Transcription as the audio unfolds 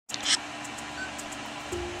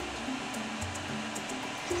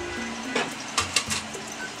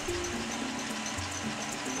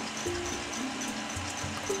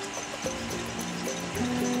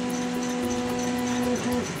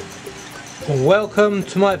Welcome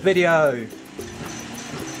to my video.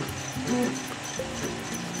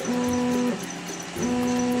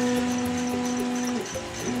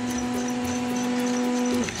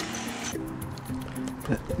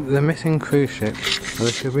 The missing cruise ship. Well,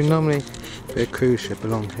 there should be normally be a cruise ship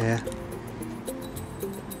along here.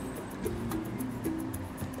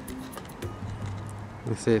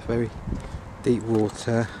 You see it's very deep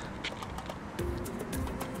water.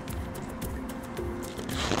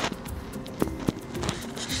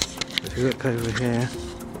 If you look over here,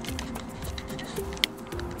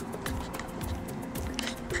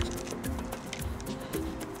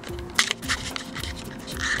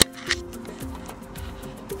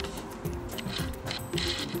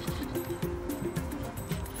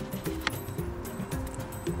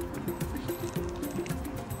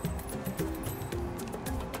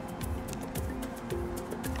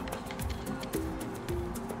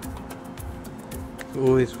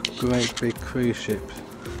 all these great big cruise ships.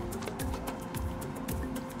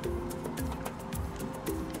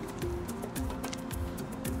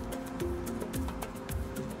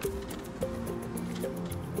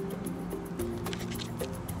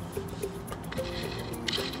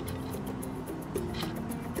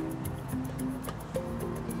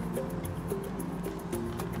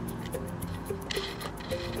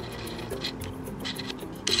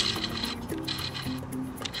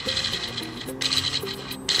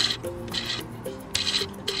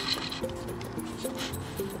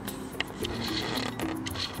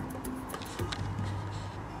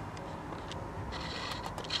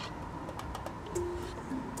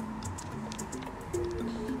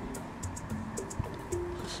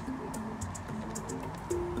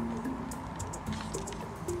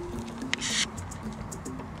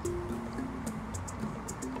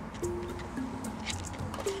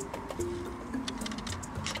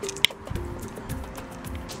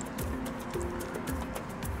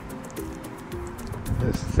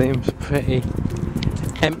 It seems pretty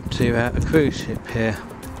empty without a cruise ship here.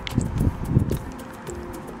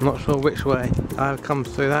 I'm not sure which way. Either comes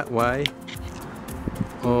through that way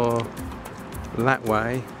or that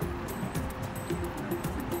way.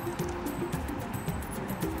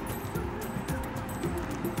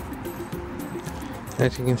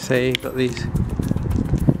 As you can see, you've got these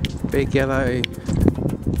big yellow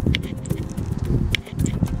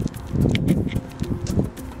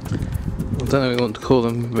I don't know what you want to call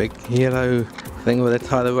them, big yellow thing where they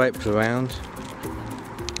tie the ropes around.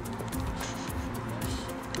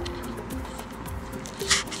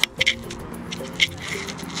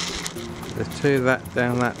 There's two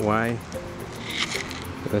down that way.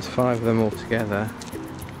 There's 5 of them all together.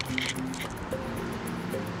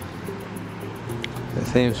 It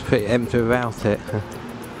seems pretty empty without it.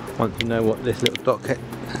 Once you know what this little dock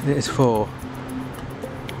is for.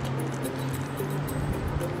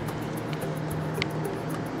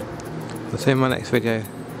 I'll see you in my next video.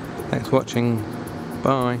 Thanks for watching.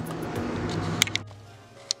 Bye.